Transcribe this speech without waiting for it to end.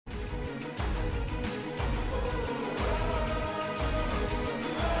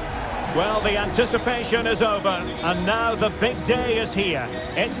Well, the anticipation is over, and now the big day is here.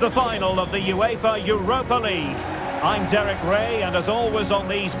 It's the final of the UEFA Europa League. I'm Derek Ray, and as always on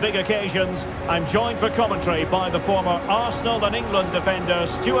these big occasions, I'm joined for commentary by the former Arsenal and England defender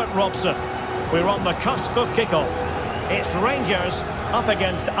Stuart Robson. We're on the cusp of kickoff. It's Rangers up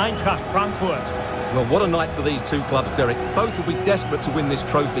against Eintracht Frankfurt. Well, what a night for these two clubs, Derek. Both will be desperate to win this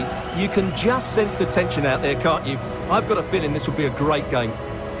trophy. You can just sense the tension out there, can't you? I've got a feeling this will be a great game.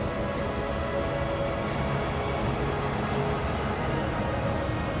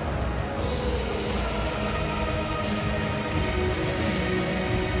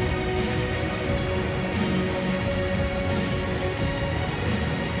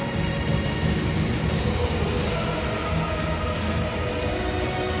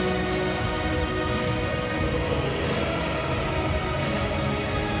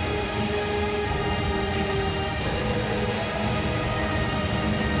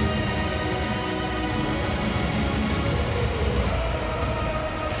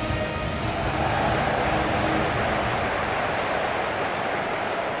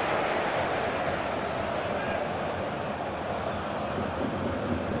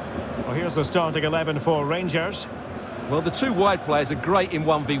 Well, here's the starting 11 for Rangers. Well, the two wide players are great in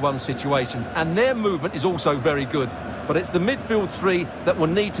 1v1 situations, and their movement is also very good. But it's the midfield three that will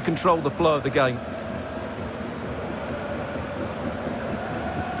need to control the flow of the game.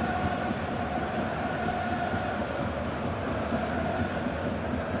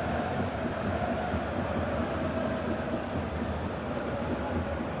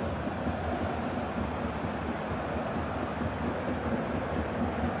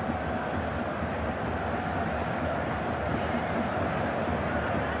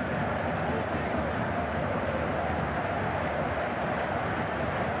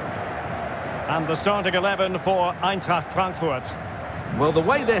 And the starting 11 for Eintracht Frankfurt. Well, the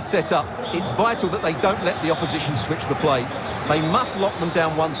way they're set up, it's vital that they don't let the opposition switch the play. They must lock them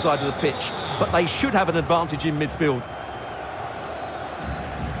down one side of the pitch, but they should have an advantage in midfield.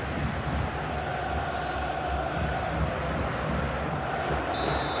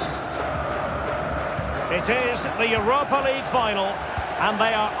 It is the Europa League final, and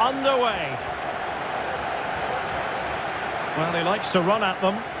they are underway. Well, he likes to run at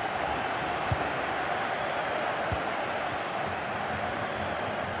them.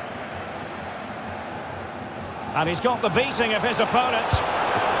 And he's got the beating of his opponent.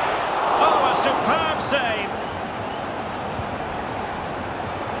 Oh, a superb save.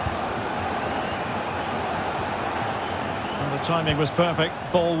 And the timing was perfect.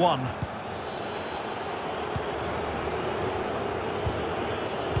 Ball one.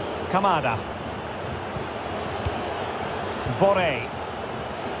 Kamada. Boré.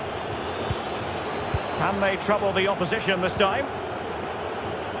 Can they trouble the opposition this time?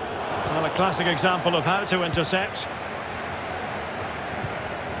 Well, a classic example of how to intercept.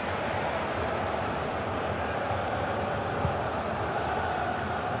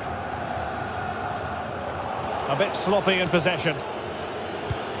 A bit sloppy in possession.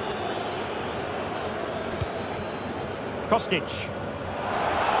 Kostic.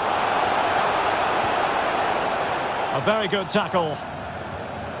 A very good tackle.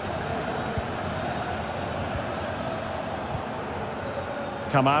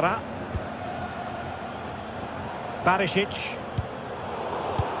 Kamara. Barisic.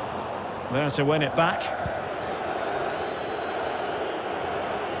 There to win it back.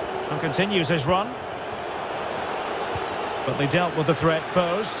 And continues his run. But they dealt with the threat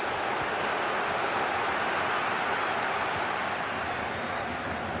posed.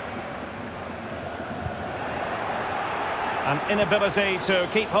 An inability to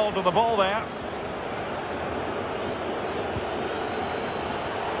keep hold of the ball there.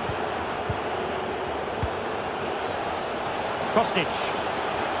 Kostic.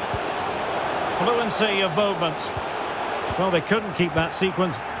 Fluency of movement. Well, they couldn't keep that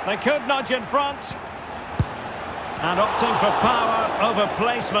sequence. They could nudge in front. And opting for power over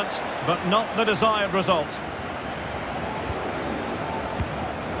placement, but not the desired result.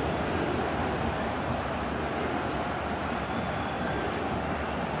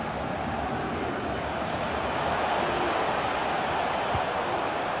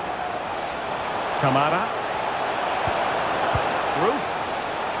 Kamara. Roof.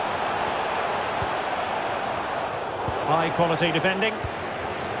 High quality defending.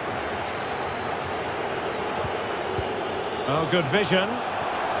 Oh, good vision.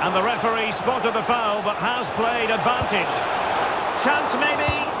 And the referee spotted the foul, but has played advantage. Chance maybe.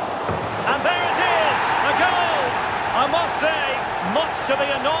 And there it is, a goal. I must say, much to the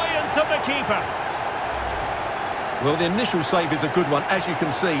annoyance of the keeper. Well, the initial save is a good one, as you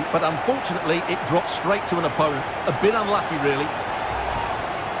can see, but unfortunately it dropped straight to an opponent. A bit unlucky, really.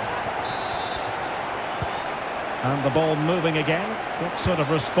 And the ball moving again. What sort of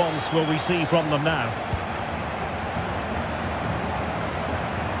response will we see from them now?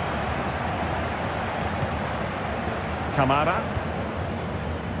 Kamara.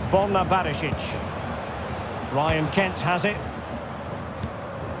 Borna Barisic. Ryan Kent has it.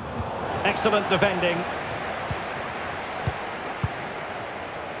 Excellent defending.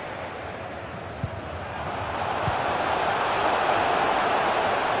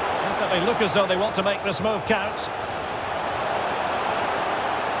 They look as though they want to make this move count.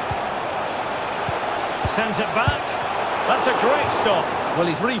 Sends it back. That's a great stop. Well,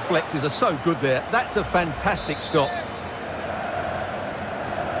 his reflexes are so good there. That's a fantastic stop.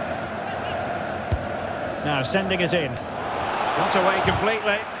 Now sending it in. Got away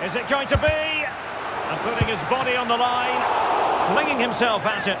completely. Is it going to be? And putting his body on the line. Flinging himself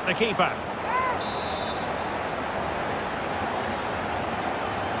at it, the keeper.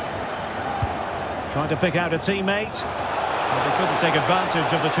 Trying to pick out a teammate. But he couldn't take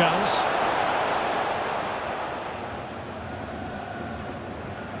advantage of the chance.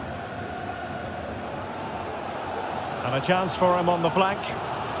 And a chance for him on the flank.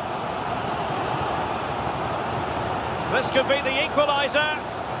 This could be the equaliser.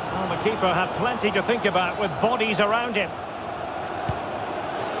 Well, the keeper had plenty to think about with bodies around him.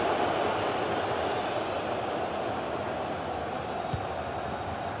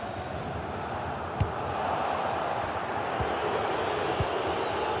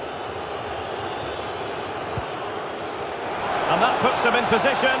 And that puts them in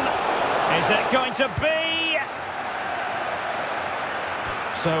position. Is it going to be?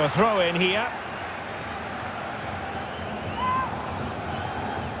 So a throw in here.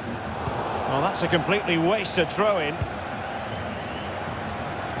 Well, that's a completely wasted throw-in.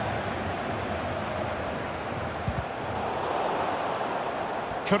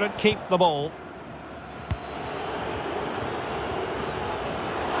 Couldn't keep the ball.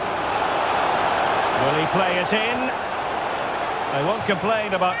 Will he play it in? They won't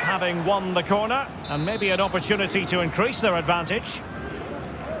complain about having won the corner, and maybe an opportunity to increase their advantage.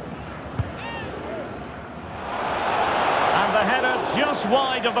 And the header just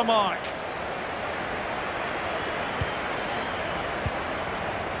wide of the mark.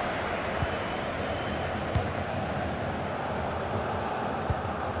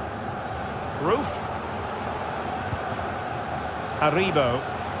 Roof. Haribo.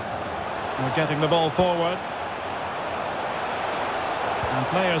 We're getting the ball forward. And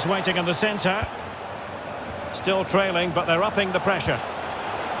players waiting in the centre. Still trailing, but they're upping the pressure.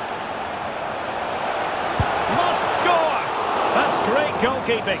 Must score! That's great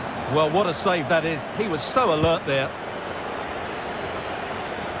goalkeeping. Well, what a save that is. He was so alert there.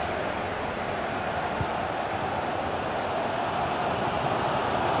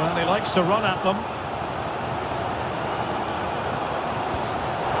 Well, he likes to run at them.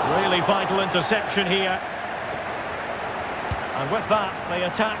 Really vital interception here. And with that, the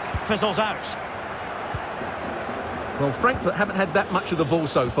attack fizzles out. Well, Frankfurt haven't had that much of the ball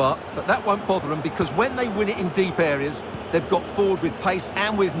so far, but that won't bother them because when they win it in deep areas, they've got forward with pace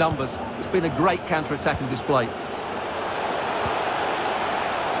and with numbers. It's been a great counter-attacking display.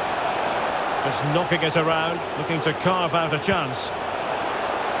 Just knocking it around, looking to carve out a chance.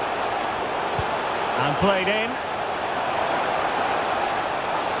 And played in.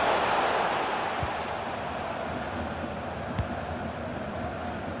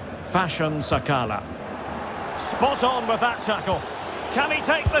 Fashion Sakala. Spot on with that tackle. Can he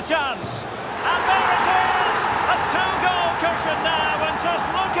take the chance? And there it is! A two-goal cushion now, and just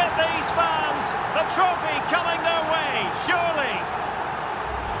look at these fans. The trophy coming their way, surely.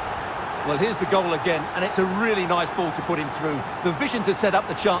 Well, here's the goal again, and it's a really nice ball to put him through. The vision to set up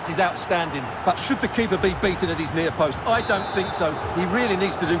the chance is outstanding, but should the keeper be beaten at his near post? I don't think so. He really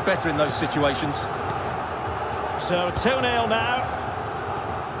needs to do better in those situations. So 2-0 now.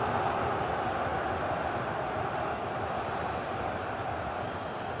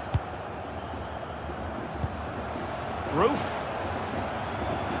 Roof.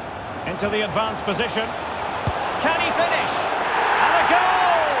 Into the advanced position. Can he finish? And a goal!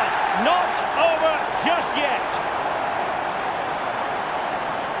 Not over just yet.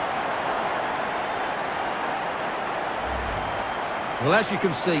 Well, as you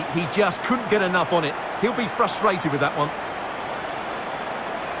can see, he just couldn't get enough on it. He'll be frustrated with that one.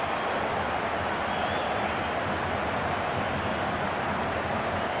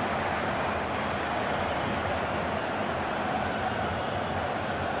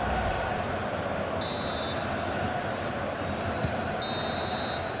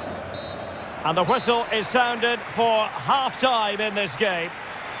 And the whistle is sounded for half-time in this game.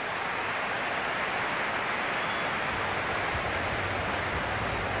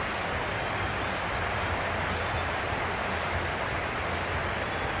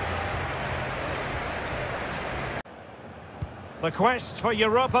 The quest for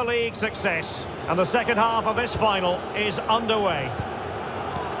Europa League success, and the second half of this final is underway.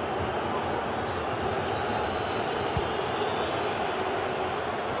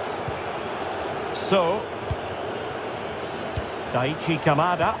 So, Daichi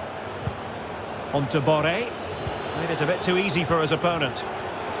Kamada, onto Boré. Made it a bit too easy for his opponent.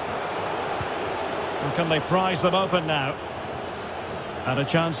 And can they prise them open now? And a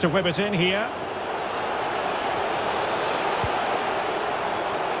chance to whip it in here.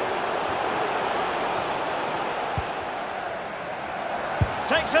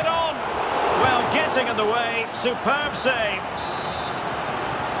 Takes it on. Well, getting in the way. Superb save.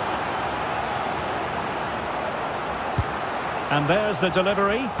 And there's the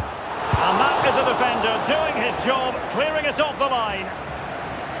delivery. And that is a defender doing his job, clearing it off the line.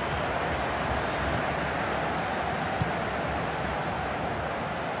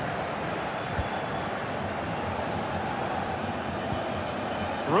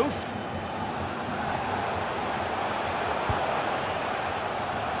 Roof.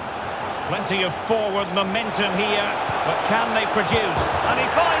 Plenty of forward momentum here, but can they produce? And he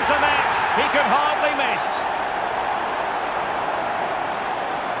finds the net. He could hardly miss.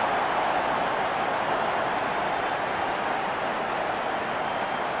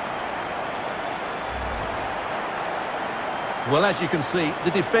 Well, as you can see,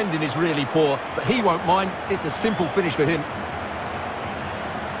 the defending is really poor, but he won't mind. It's a simple finish for him.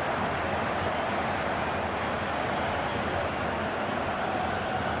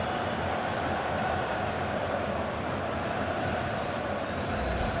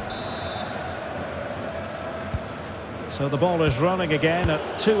 So the ball is running again at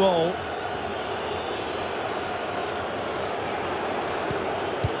 2-2.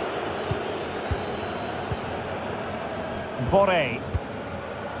 Boré.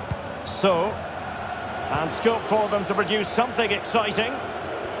 So, and scope for them to produce something exciting.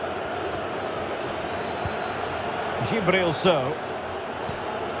 Gibril So.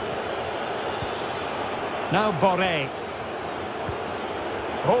 Now Boré.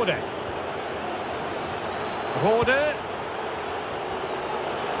 Rode. Rode.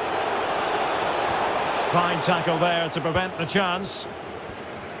 Fine tackle there to prevent the chance.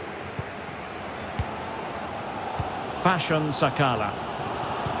 Fashion Sakala.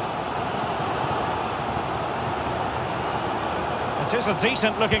 It is a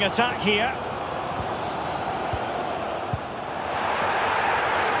decent looking attack here.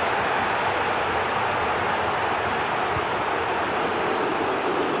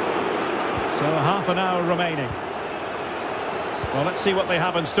 So half an hour remaining. Well, let's see what they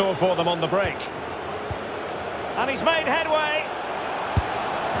have in store for them on the break. And he's made headway.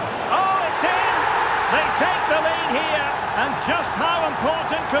 Oh, it's in! They take the lead here. And just how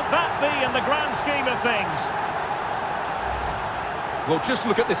important could that be in the grand scheme of things? Well, just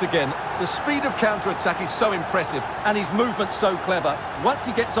look at this again. The speed of counter-attack is so impressive, and his movement's so clever. Once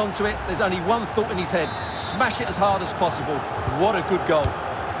he gets onto it, there's only one thought in his head. Smash it as hard as possible. What a good goal.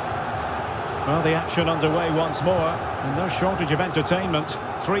 Well, the action underway once more. And no shortage of entertainment.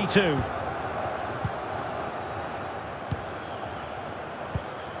 3-2.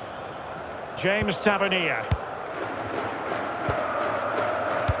 James Tavernier.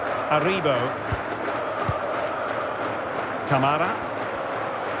 Aribo. Kamara.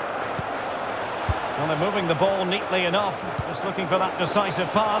 Well, they're moving the ball neatly enough. Just looking for that decisive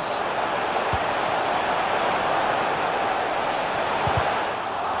pass.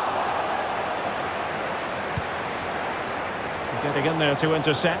 Getting in there to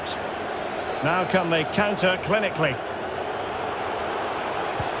intercept. Now can they counter clinically?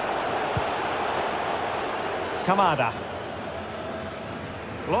 Kamada.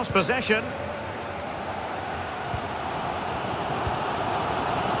 Lost possession.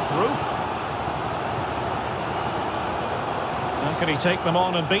 Roof. How can he take them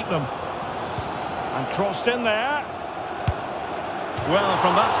on and beat them? And crossed in there. Well,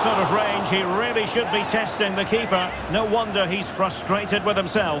 from that sort of range, he really should be testing the keeper. No wonder he's frustrated with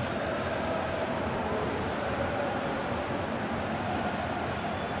himself.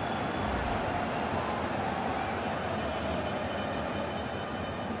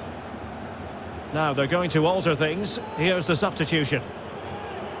 Now they're going to alter things. Here's the substitution.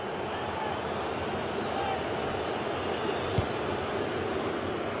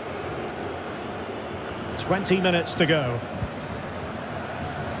 ...20 minutes to go.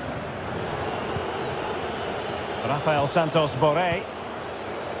 Rafael Santos Borré.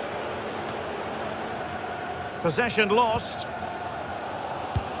 Possession lost.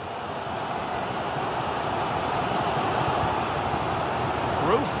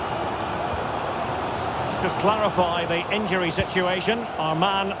 Roof. Let's just clarify the injury situation. Our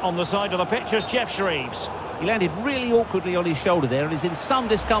man on the side of the pitch is Jeff Shreves. He landed really awkwardly on his shoulder there and is in some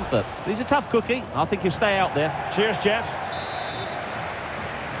discomfort. But he's a tough cookie. I think he'll stay out there. Cheers, Jeff.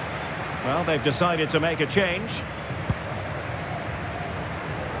 Well, they've decided to make a change.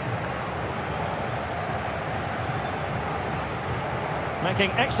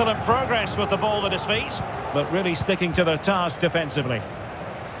 Making excellent progress with the ball at his feet, but really sticking to their task defensively.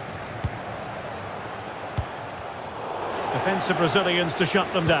 Defensive Brazilians to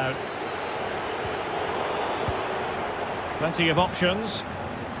shut them down. Plenty of options.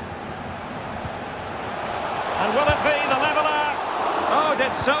 And will it be the leveller? Oh,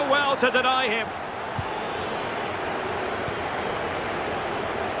 did so well to deny him.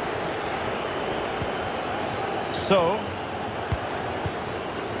 So,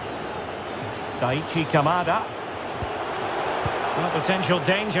 Daichi Kamada. Well, potential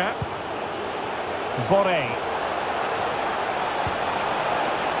danger. Borré.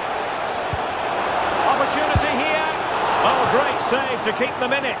 Opportunity here. Oh, great save to keep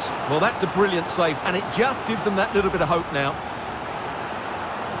them in it. Well, that's a brilliant save, and it just gives them that little bit of hope now.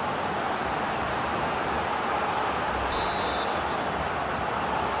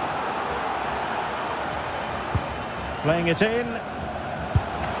 Playing it in.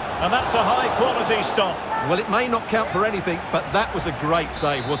 And that's a high-quality stop. Well, it may not count for anything, but that was a great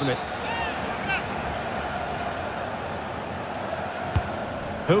save, wasn't it?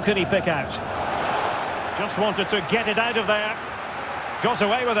 Who can he pick out? Just wanted to get it out of there. Got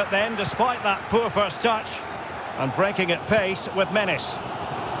away with it then, despite that poor first touch. And breaking at pace with menace.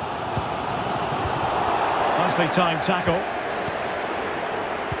 Nicely timed tackle.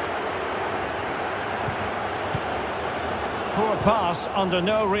 Poor pass under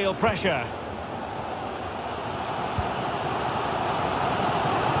no real pressure.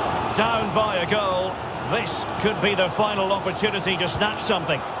 Down by a goal. This could be the final opportunity to snatch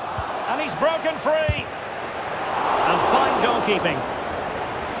something. And he's broken free. And fine goalkeeping.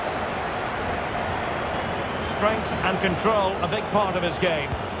 Strength and control, a big part of his game.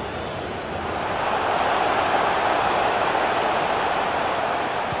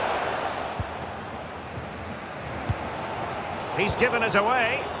 He's given us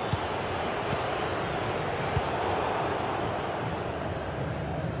away.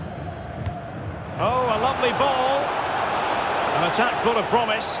 Oh, a lovely ball. An attack full of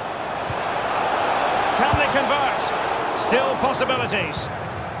promise. Can they convert? Still possibilities.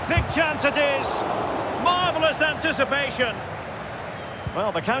 Big chance it is. Marvellous anticipation.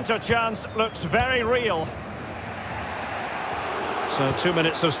 Well, the counter chance looks very real. So 2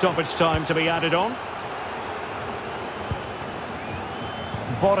 minutes of stoppage time to be added on.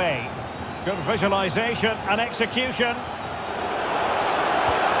 Borré. Good visualisation and execution.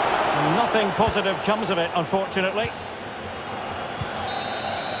 Nothing positive comes of it, unfortunately.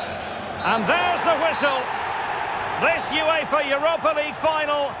 And there's the whistle. This UEFA Europa League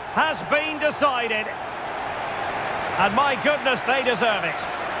final has been decided. And my goodness, they deserve it.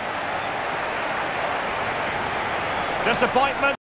 Disappointment.